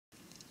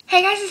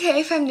Hey guys, it's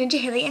Haley from Ninja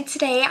Haley, and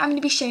today I'm going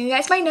to be showing you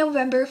guys my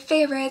November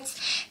favorites.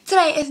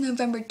 Today is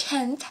November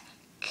 10th,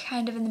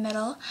 kind of in the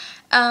middle,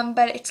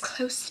 but it's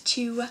close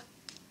to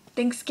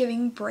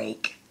Thanksgiving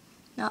break.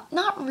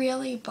 Not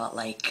really, but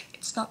like,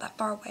 it's not that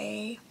far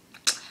away.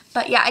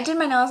 But yeah, I did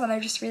my nails and I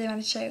just really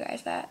wanted to show you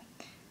guys that.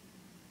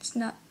 This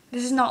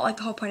is not like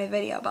the whole point of the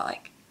video, but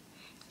like,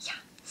 yeah.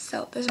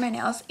 So those are my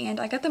nails, and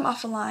I got them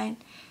offline,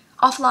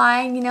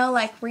 you know,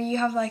 like where you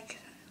have like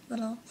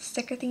little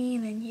sticker thingy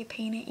and then you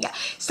paint it, yeah,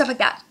 stuff like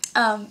that.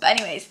 But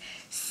anyways,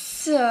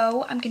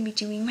 so I'm gonna be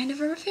doing my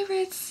November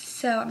favorites,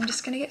 so I'm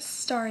just gonna get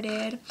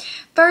started.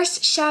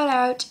 First, shout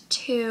out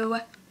to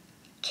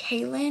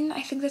Kaylin,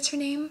 I think that's her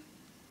name.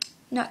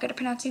 Not good at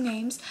pronouncing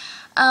names,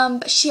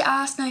 but she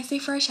asked nicely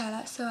for a shout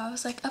out, so I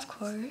was like, of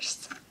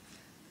course.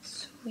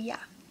 So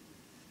yeah,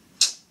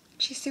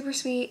 she's super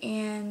sweet,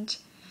 and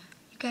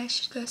you guys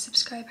should go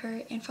subscribe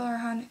her and follow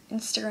her on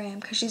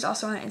Instagram because she's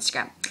also on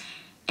Instagram.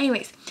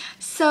 Anyways,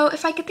 so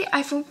if I get the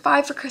iPhone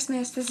 5 for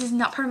Christmas, this is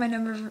not part of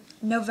my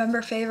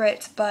November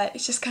favorites, but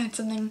it's just kind of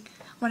something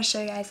I want to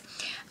show you guys.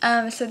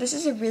 So this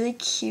is a really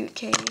cute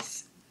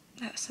case.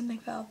 Oh, something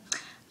fell.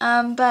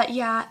 But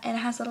yeah, and it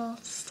has little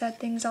stud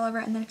things all over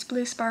it, and then it's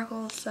blue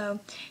sparkles, so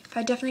if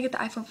I definitely get the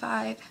iPhone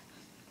 5,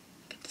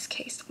 get this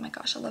case. Oh my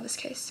gosh, I love this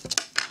case.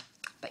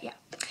 But yeah.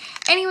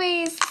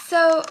 Anyways,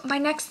 so my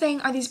next thing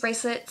are these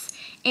bracelets,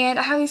 and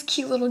I have these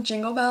cute little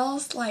jingle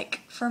bells,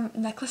 like for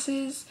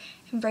necklaces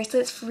and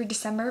bracelets for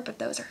December, but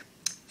those are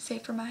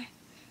saved for my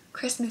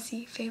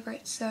Christmassy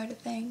favorite sort of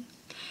thing.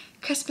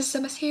 Christmas is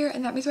almost here,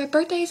 and that means my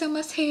birthday is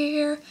almost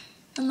here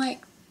in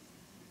like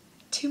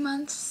 2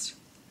 months,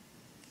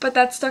 but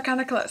that's still kind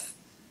of close,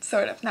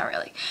 sort of, not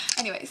really.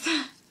 Anyways,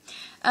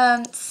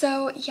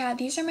 so yeah,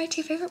 these are my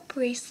two favorite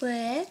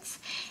bracelets,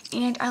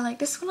 and I like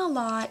this one a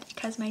lot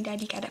because my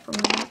daddy got it for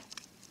me.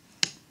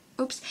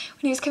 Oops,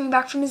 when he was coming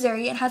back from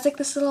Missouri. It has like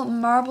this little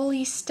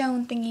marbly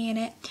stone thingy in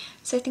it,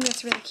 so I think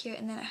that's really cute.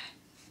 And then a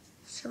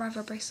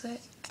Survivor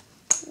bracelet.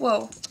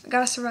 Whoa, I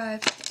gotta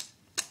survive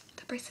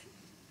the bracelet.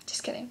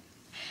 Just kidding.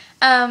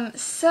 And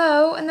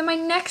then my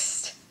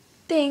next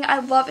thing, I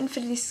love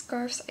infinity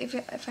scarves.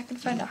 If I can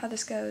find out how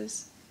this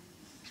goes.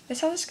 Is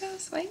this how this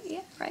goes? Wait,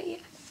 yeah, right,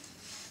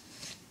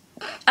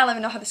 yeah. I don't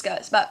even know how this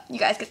goes, but you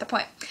guys get the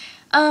point.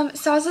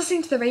 So I was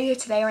listening to the radio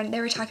today when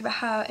they were talking about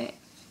how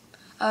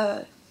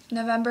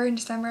November and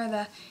December,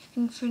 the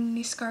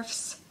infinity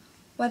scarves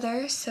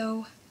weather,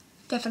 so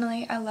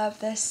definitely I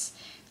love this.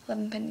 I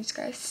love infinity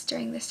scarves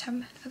during this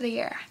time of the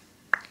year.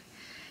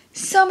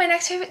 So my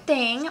next favorite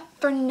thing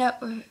for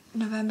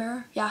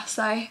November, yeah,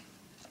 sorry,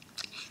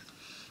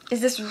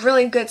 is this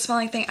really good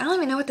smelling thing. I don't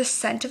even know what the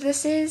scent of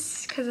this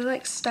is because it's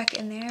like stuck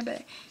in there, but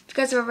if you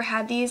guys have ever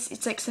had these,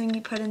 it's like something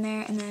you put in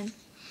there and then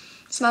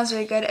it smells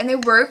really good, and they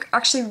work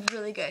actually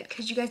really good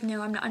because you guys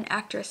know I'm not an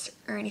actress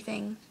or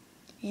anything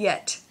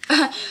yet.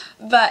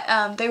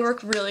 But they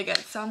work really good,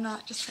 so I'm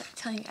not just like,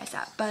 telling you guys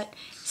that. But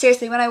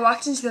seriously, when I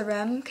walked into the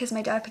room, because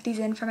my dad put these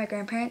in for my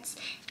grandparents,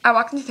 I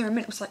walked into the room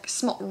and it was like,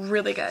 smelled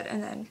really good,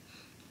 and then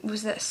it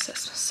was this, so it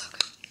smells so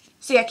good.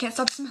 See, I can't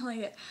stop smelling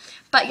it.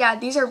 But yeah,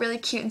 these are really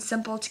cute and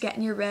simple to get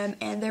in your room,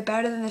 and they're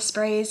better than the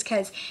sprays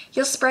because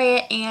you'll spray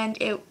it and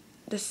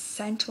the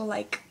scent will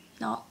like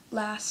not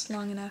last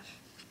long enough.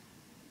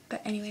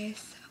 But anyways,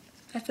 so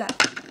that's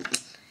that.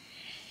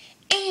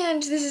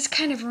 And this is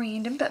kind of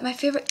random, but my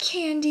favorite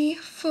candy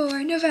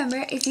for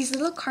November is these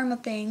little caramel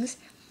things.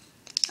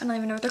 I don't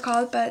even know what they're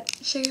called, but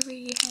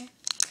sugary.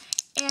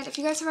 And if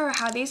you guys have ever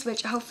had these,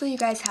 which hopefully you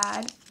guys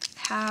have,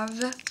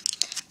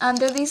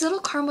 they're these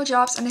little caramel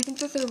drops, and I think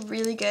that they're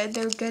really good.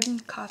 They're good in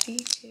coffee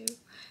too.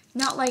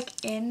 Not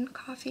like in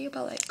coffee,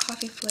 but like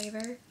coffee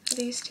flavor for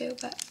these two.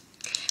 But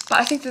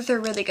I think that they're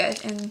really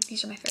good, and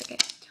these are my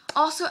favorite.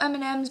 Also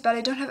M&M's, but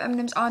I don't have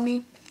M&M's on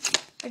me.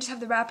 I just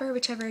have the wrapper,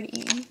 which I've already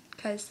eaten,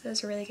 because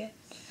those are really good.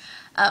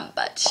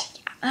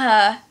 But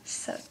yeah,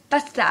 so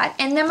that's that.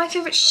 And then my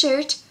favorite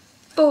shirt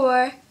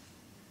for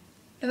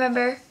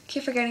November,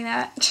 keep forgetting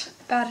that,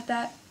 bad at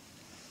that,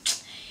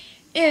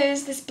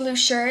 is this blue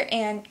shirt.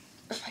 And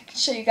if I can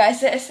show you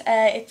guys this,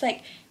 it's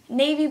like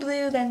navy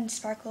blue, then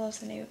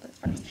sparkles, and navy blue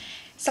sparkles,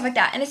 stuff like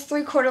that. And it's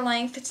 3/4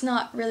 length. It's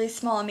not really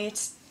small on me.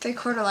 It's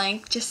 3/4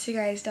 length, just so you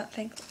guys don't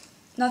think,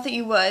 not that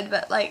you would,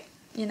 but like,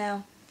 you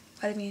know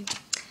what I mean.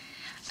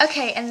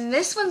 Okay, and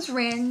this one's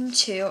random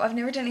too. I've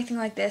never done anything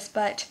like this,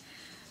 but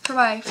for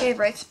my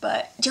favorites,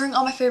 but during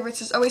all my favorites,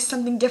 there's always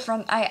something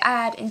different I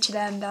add into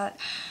them that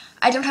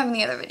I don't have in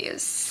the other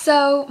videos.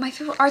 So my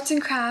favorite arts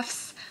and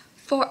crafts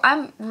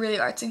I'm really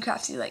arts and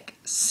craftsy, like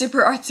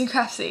super arts and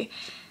craftsy.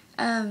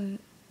 I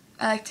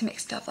like to make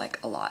stuff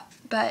like a lot,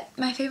 but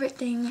my favorite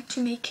thing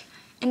to make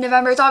in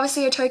November is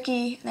obviously a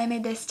turkey, and I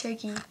made this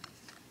turkey a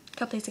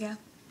couple days ago.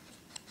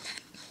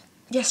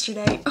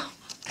 Yesterday.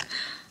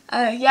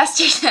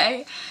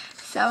 Yesterday.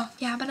 So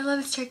yeah, but I love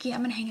this turkey.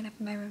 I'm gonna hang it up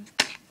in my room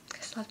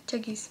because I love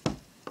turkeys.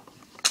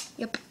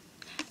 Yep.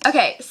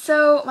 Okay,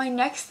 so my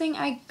next thing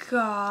I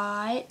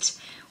got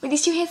were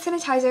these two hand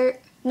sanitizer.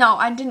 No,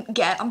 I didn't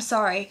get. I'm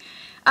sorry.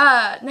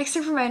 Next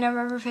thing for my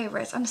November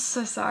favorites. I'm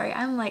so sorry.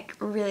 I'm like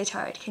really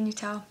tired. Can you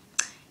tell?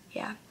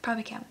 Yeah,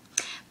 probably can.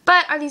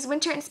 But are these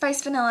winter and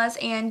spice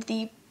vanillas and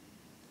the,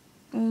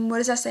 what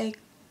does that say?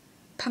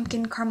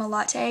 Pumpkin caramel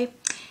latte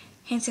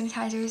hand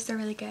sanitizers. They're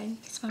really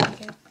good. They smell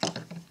really good.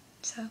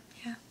 So,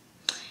 yeah.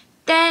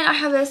 Then I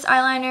have this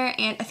eyeliner,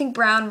 and I think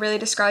brown really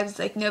describes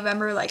like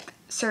November, like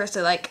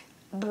seriously, like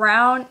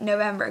brown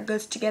November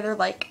goes together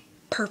like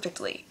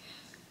perfectly.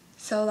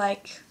 So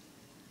like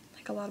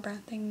a lot of brown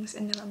things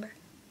in November.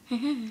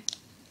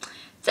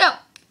 So,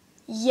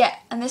 yeah,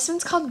 and this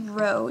one's called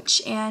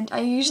Roach, and I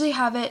usually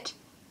have it,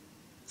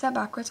 is that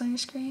backwards on your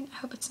screen? I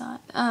hope it's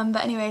not.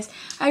 But anyways,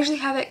 I usually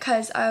have it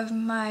because of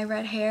my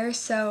red hair,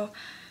 so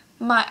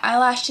my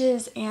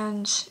eyelashes,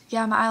 and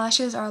yeah, my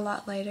eyelashes are a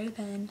lot lighter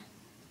than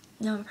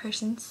normal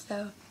person's,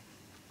 so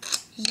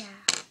yeah.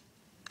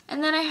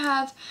 And then I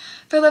have,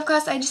 for lip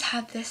gloss, I just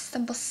have this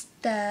Simple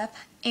Step,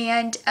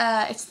 and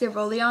it's the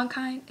roll-on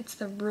kind. It's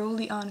the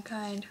roll-on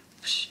kind.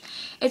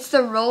 It's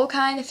the roll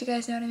kind, if you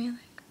guys know what I mean,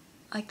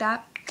 like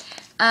that.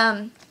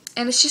 And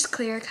it's just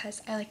clear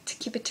because I like to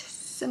keep it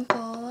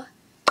simple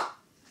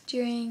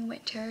during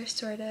winter,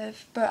 sort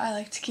of. But I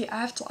like to keep,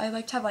 I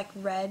like to have like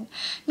red,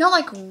 not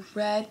like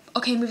red.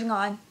 Okay, moving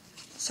on.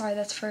 Sorry,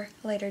 that's for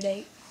a later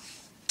date.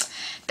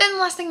 Then the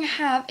last thing I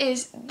have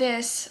is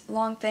this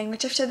long thing,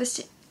 which I've showed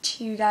this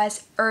to you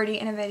guys already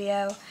in a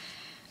video.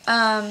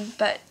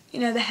 But you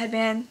know, the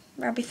headband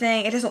wrappy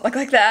thing, it doesn't look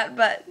like that,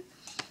 but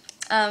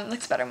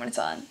looks better when it's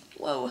on.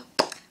 Whoa.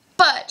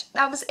 But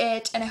that was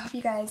it, and I hope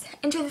you guys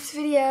enjoyed this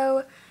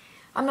video.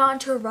 I'm not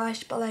into a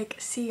rush, but like,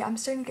 see, I'm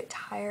starting to get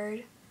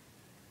tired.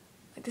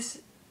 Like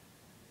this,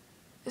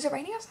 is it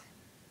raining outside?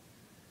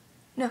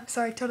 No,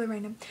 sorry, totally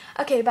random.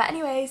 Okay, but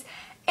anyways,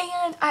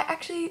 and I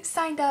actually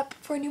signed up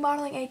for a new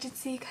modeling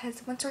agency because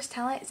One Source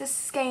Talent is a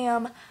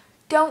scam.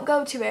 Don't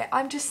go to it.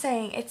 I'm just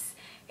saying,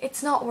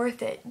 it's not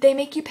worth it. They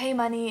make you pay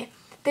money.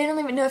 They don't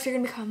even know if you're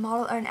gonna become a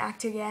model or an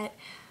actor yet.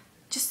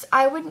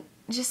 I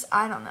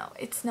don't know.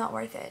 It's not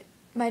worth it.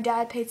 My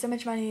dad paid so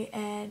much money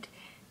and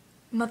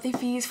monthly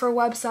fees for a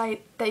website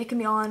that you can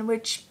be on,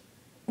 which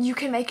you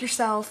can make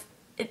yourself.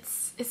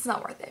 It's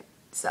not worth it.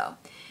 So,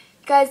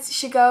 you guys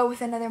should go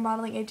with another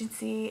modeling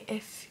agency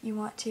if you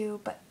want to,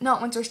 but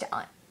not One Source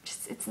Talent.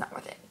 It's not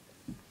worth it.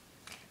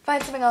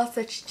 Find something else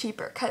that's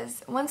cheaper,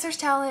 because One Source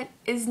Talent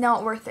is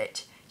not worth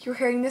it. You're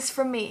hearing this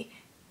from me.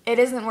 It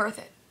isn't worth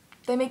it.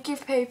 They make you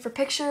pay for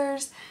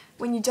pictures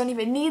when you don't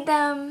even need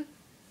them.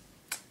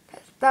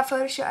 That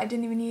photo shoot I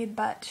didn't even need,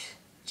 but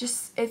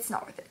just, it's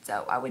not worth it.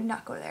 So I would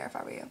not go there if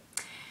I were you.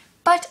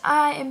 But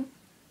I am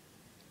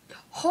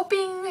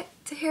hoping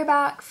to hear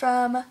back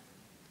from,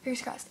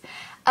 fingers crossed,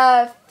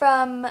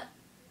 from,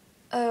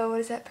 what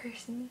is that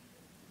person?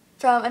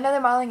 From another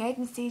modeling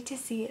agency to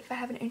see if I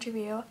have an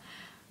interview.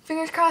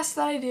 Fingers crossed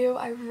that I do.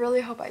 I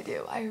really hope I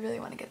do. I really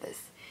want to get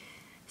this.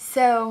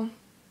 So,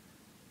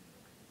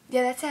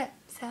 yeah, that's it.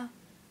 So,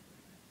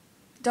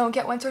 don't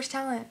get One Source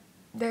Talent.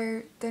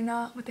 They're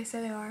not what they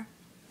say they are.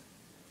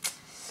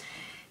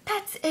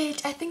 That's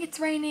it. I think it's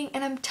raining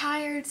and I'm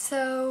tired,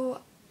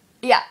 so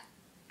yeah.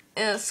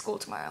 It's school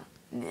tomorrow.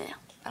 Yeah,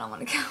 I don't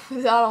want to go.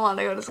 I don't want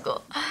to go to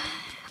school.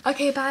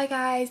 Okay, bye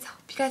guys. Hope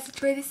you guys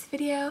enjoyed this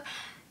video.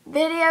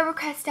 Video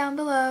request down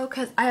below,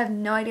 because I have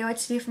no idea what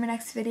to do for my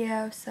next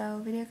video, so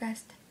video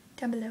request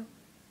down below.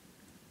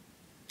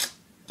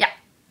 Yeah,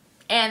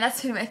 and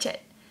that's pretty much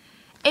it.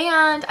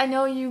 And I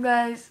know you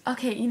guys,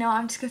 okay, you know,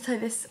 I'm just gonna tell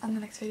you this on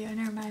the next video,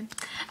 never mind.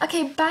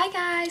 Okay, bye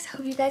guys.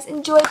 Hope you guys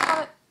enjoyed.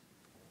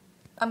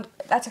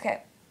 That's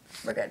okay.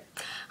 We're good.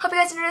 Hope you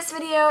guys enjoyed this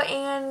video,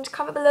 and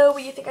comment below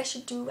what you think I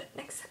should do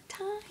next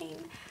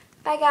time.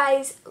 Bye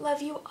guys.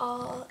 Love you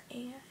all,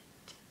 and